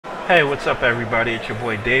Hey, what's up everybody? It's your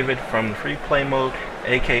boy David from the Free Play Mode,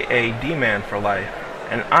 aka D-Man for Life,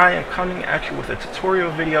 and I am coming at you with a tutorial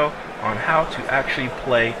video on how to actually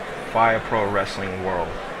play Fire Pro Wrestling World.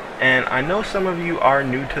 And I know some of you are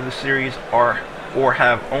new to the series or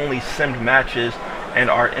have only simmed matches and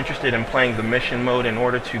are interested in playing the mission mode in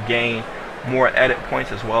order to gain more edit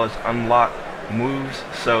points as well as unlock moves.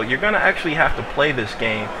 So you're going to actually have to play this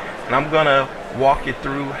game, and I'm going to walk you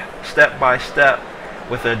through step by step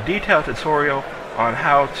with a detailed tutorial on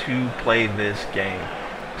how to play this game.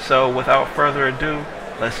 So without further ado,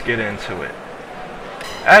 let's get into it.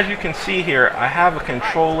 As you can see here, I have a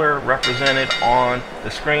controller represented on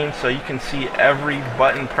the screen so you can see every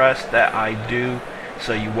button press that I do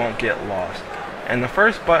so you won't get lost. And the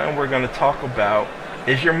first button we're going to talk about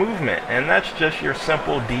is your movement, and that's just your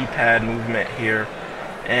simple D-pad movement here.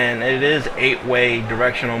 And it is 8-way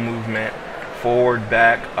directional movement: forward,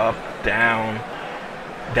 back, up, down,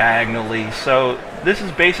 diagonally. So this is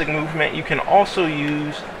basic movement. You can also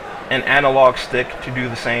use an analog stick to do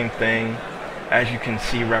the same thing, as you can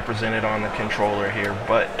see represented on the controller here,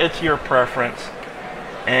 but it's your preference,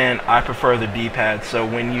 and I prefer the D-pad. So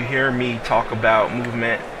when you hear me talk about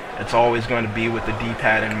movement, it's always going to be with the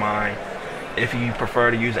D-pad in mind. If you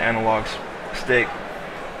prefer to use analog stick,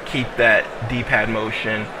 keep that D-pad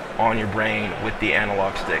motion on your brain with the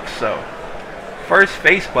analog stick. So first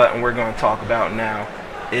face button we're going to talk about now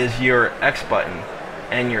is your X button,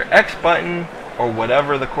 and your X button, or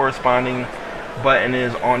whatever the corresponding button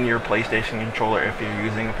is on your PlayStation controller if you're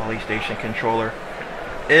using a PlayStation controller,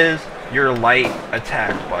 is your light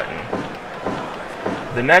attack button.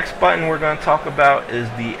 The next button we're going to talk about is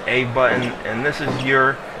the A button, and this is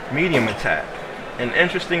your medium attack. An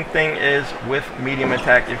interesting thing is, with medium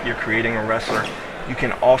attack, if you're creating a wrestler, you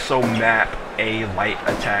can also map a light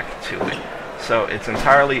attack to it. So it's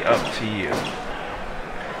entirely up to you.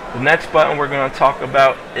 The next button we're going to talk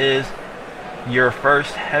about is your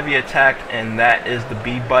first heavy attack, and that is the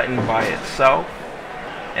B button by itself.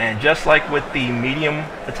 And just like with the medium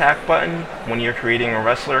attack button, when you're creating a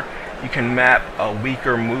wrestler, you can map a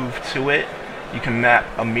weaker move to it. You can map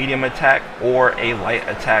a medium attack or a light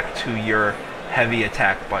attack to your heavy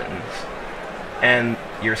attack buttons. And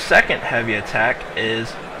your second heavy attack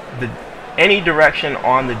is any direction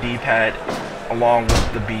on the D-pad along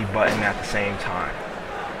with the B button at the same time.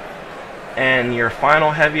 And your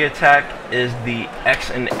final heavy attack is the X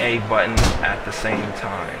and A button at the same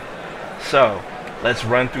time. So let's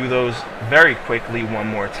run through those very quickly one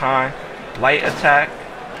more time. Light attack,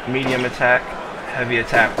 medium attack, heavy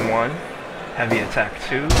attack 1, heavy attack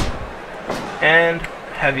 2, and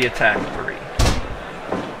heavy attack 3.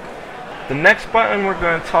 The next button we're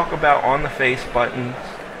going to talk about on the face buttons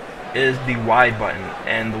is the Y button,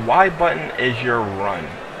 and the Y button is your run.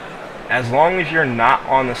 As long as you're not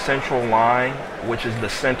on the central line, which is the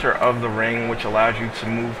center of the ring, which allows you to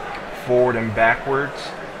move forward and backwards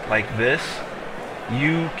like this,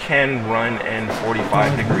 you can run in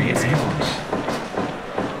 45-degree angles.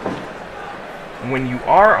 When you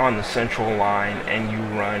are on the central line and you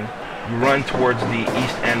run towards the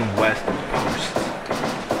east and west posts.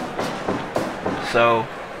 So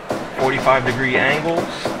 45-degree angles,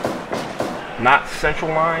 not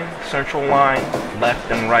central line,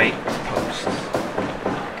 left and right posts.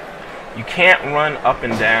 You can't run up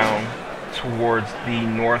and down towards the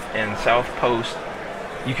north and south post.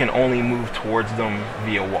 You can only move towards them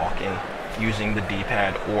via walking using the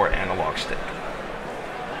D-pad or analog stick.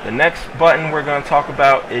 The next button we're going to talk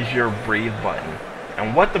about is your breathe button.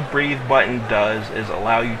 And what the breathe button does is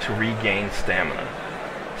allow you to regain stamina.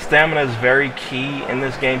 Stamina is very key in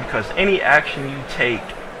this game because any action you take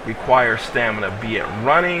requires stamina, be it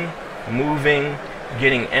running, moving,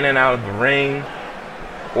 getting in and out of the ring,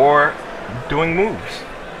 or doing moves.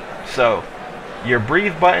 So your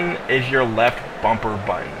breathe button is your left bumper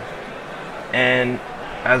button, and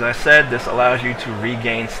as I said, this allows you to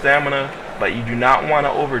regain stamina, but you do not want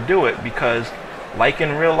to overdo it because, like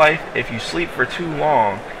in real life, if you sleep for too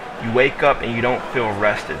long, you wake up and you don't feel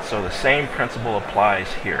rested. So the same principle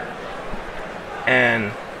applies here.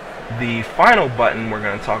 And the final button we're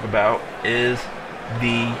going to talk about is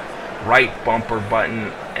the right bumper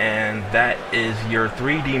button, and that is your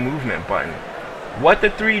 3D movement button. What the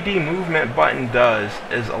 3D movement button does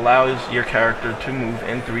is allows your character to move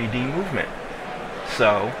in 3D movement.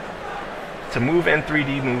 So to move in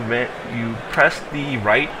 3D movement, you press the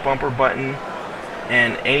right bumper button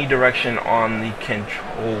and any direction on the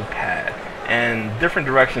control pad, and different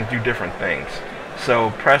directions do different things.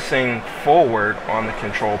 So pressing forward on the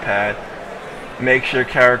control pad makes your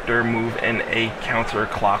character move in a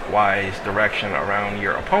counterclockwise direction around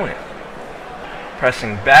your opponent.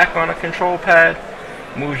 Pressing back on a control pad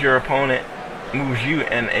moves your opponent, moves you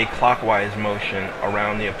in a clockwise motion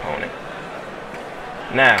around the opponent.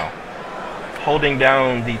 Now, holding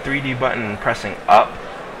down the 3D button and pressing up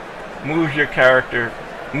moves your character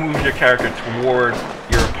toward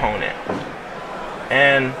your opponent.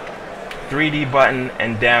 And 3D button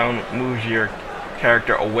and down moves your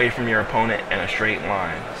character away from your opponent in a straight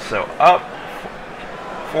line. So up,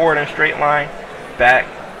 forward in a straight line, back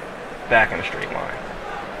in a straight line.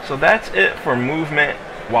 So that's it for movement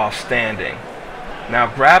while standing.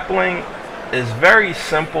 Now grappling is very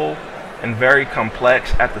simple and very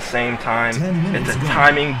complex at the same time. It's a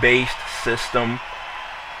timing based system,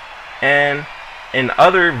 and in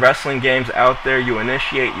other wrestling games out there, you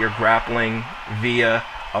initiate your grappling via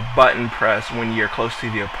a button press when you're close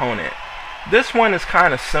to the opponent. This one is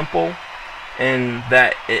kind of simple in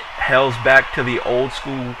that it hails back to the old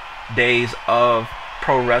school days of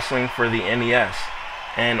pro wrestling for the NES.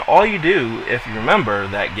 And all you do, if you remember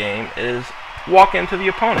that game, is walk into the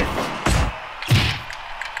opponent.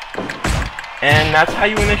 And that's how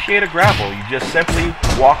you initiate a grapple. You just simply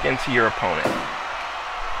walk into your opponent.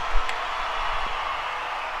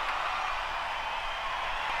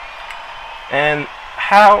 And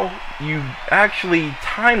how you actually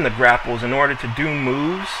time the grapples in order to do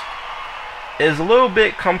moves is a little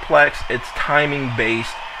bit complex. It's timing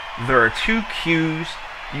based. There are 2 cues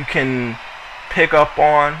you can pick up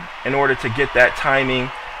on in order to get that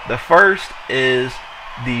timing. The first is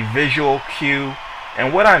the visual cue,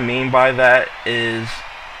 and what I mean by that is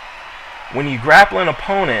when you grapple an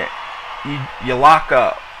opponent, you lock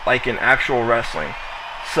up like in actual wrestling.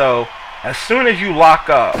 So as soon as you lock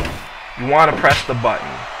up, you want to press the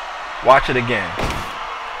button. Watch it again.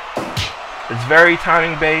 It's very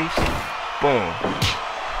timing based. Boom.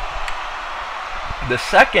 The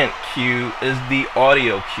second cue is the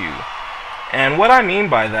audio cue. And what I mean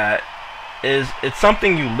by that is it's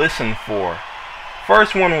something you listen for.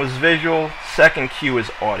 First one was visual, second cue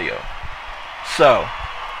is audio. So,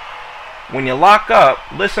 when you lock up,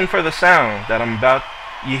 listen for the sound that I'm about.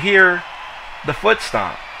 You hear the foot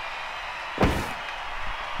stomp.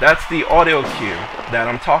 That's the audio cue that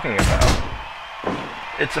I'm talking about.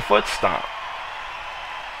 It's a foot stomp.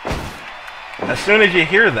 As soon as you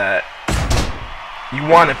hear that, you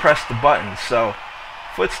want to press the button. So,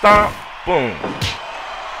 foot stomp, boom.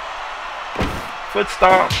 Foot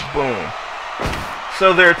stomp, boom.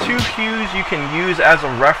 So there are 2 cues you can use as a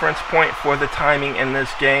reference point for the timing in this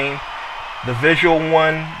game. The visual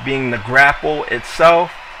one being the grapple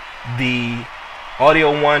itself, the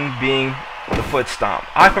audio one being the foot stomp.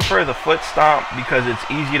 I prefer the foot stomp because it's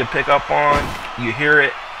easy to pick up on. You hear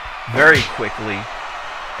it very quickly.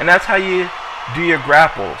 And that's how you do your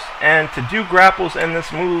grapples. And to do grapples in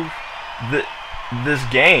this move, this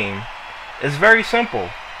game, is very simple.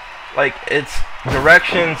 Like, it's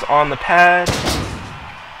directions on the pad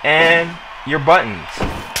and your buttons.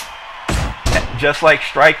 Just like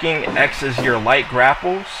striking, X is your light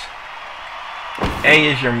grapples, A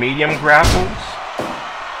is your medium grapples,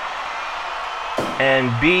 and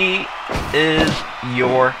B is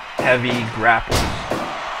your heavy grapples.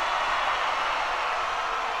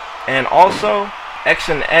 And also, X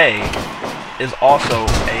and A is also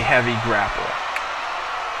a heavy grapple.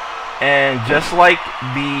 And just like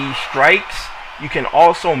the strikes, you can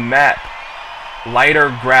also map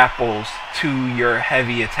lighter grapples to your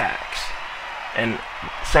heavy attacks. And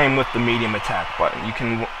same with the medium attack button. You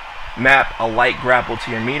can map a light grapple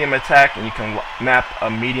to your medium attack, and you can map a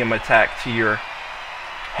medium attack to your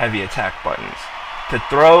heavy attack buttons. To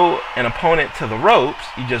throw an opponent to the ropes,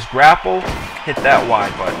 you just grapple, hit that Y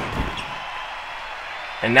button,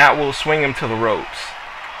 and that will swing him to the ropes.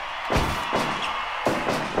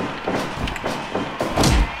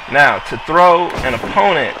 Now, to throw an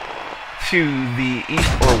opponent to the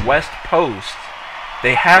east or west post,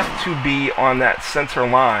 they have to be on that center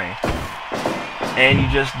line, and you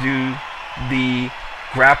just do the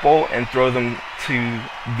grapple and throw them to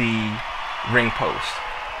the ring post.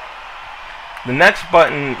 The next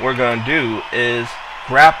button we're going to do is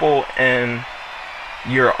grapple and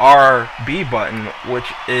your RB button, which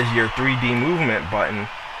is your 3D movement button.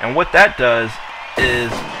 And what that does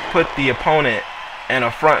is put the opponent in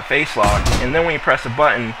a front face lock, and then when you press a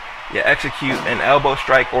button, you execute an elbow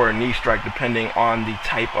strike or a knee strike depending on the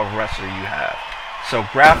type of wrestler you have. So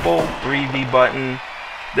grapple, 3D button.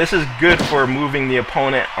 This is good for moving the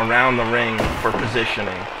opponent around the ring for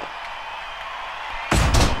positioning.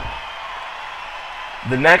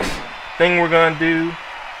 The next thing we're going to do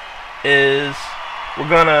is we're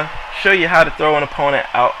going to show you how to throw an opponent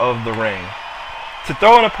out of the ring. To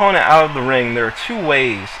throw an opponent out of the ring, there are 2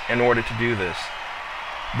 ways in order to do this.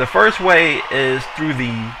 The first way is through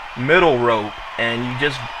the middle rope, and you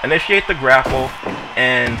just initiate the grapple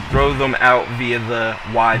and throw them out via the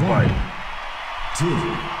Y button. 2,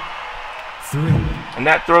 3. And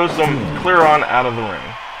that throws them clear on out of the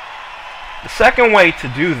ring. The second way to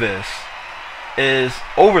do this is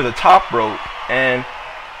over the top rope, and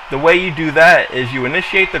the way you do that is you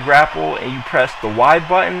initiate the grapple and you press the Y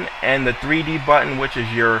button and the 3D button, which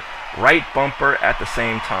is your right bumper, at the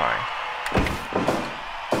same time.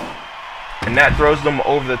 And that throws them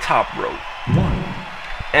over the top rope. 1.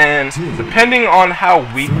 And depending on how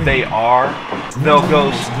weak they are, they'll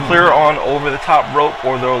go clear on over the top rope,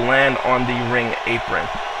 or they'll land on the ring apron.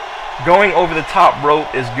 Going over the top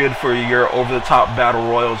rope is good for your over the top battle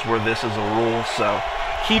royals where this is a rule, so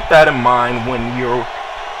keep that in mind when you're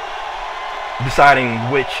deciding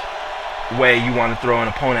which way you want to throw an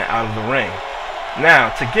opponent out of the ring. Now,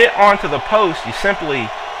 to get onto the post, you simply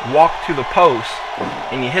walk to the post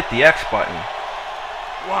and you hit the X button.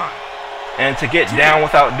 1. And to get down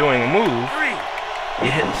without doing a move, you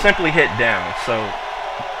simply hit down. So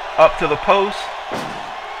up to the post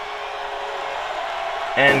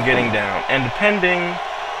and getting down. And depending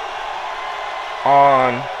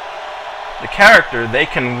on the character, they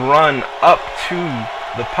can run up to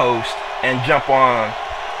the post and jump on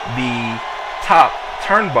the top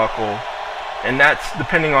turnbuckle, and that's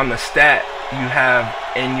depending on the stat you have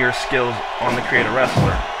in your skills on the Create a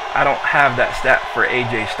Wrestler. I don't have that stat for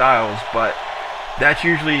AJ Styles, but that's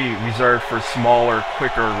usually reserved for smaller,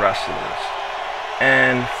 quicker wrestlers.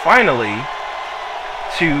 And finally,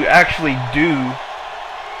 to actually do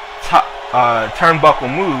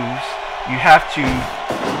turnbuckle moves, you have to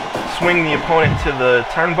swing the opponent to the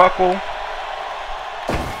turnbuckle,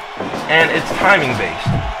 and it's timing based.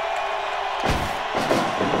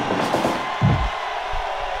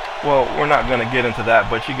 Well, we're not going to get into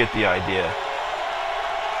that, but you get the idea.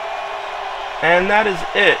 And that is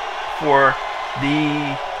it for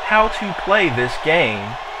the how to play this game.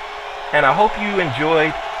 And I hope you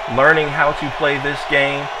enjoyed learning how to play this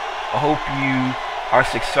game. I hope you are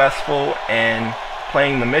successful in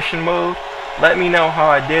playing the mission mode. Let me know how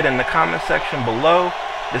I did in the comment section below.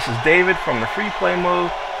 This is David from the Free Play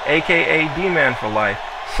Mode, aka D-Man for Life,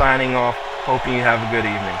 signing off. Hoping you have a good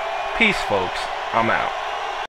evening. Peace, folks. I'm out.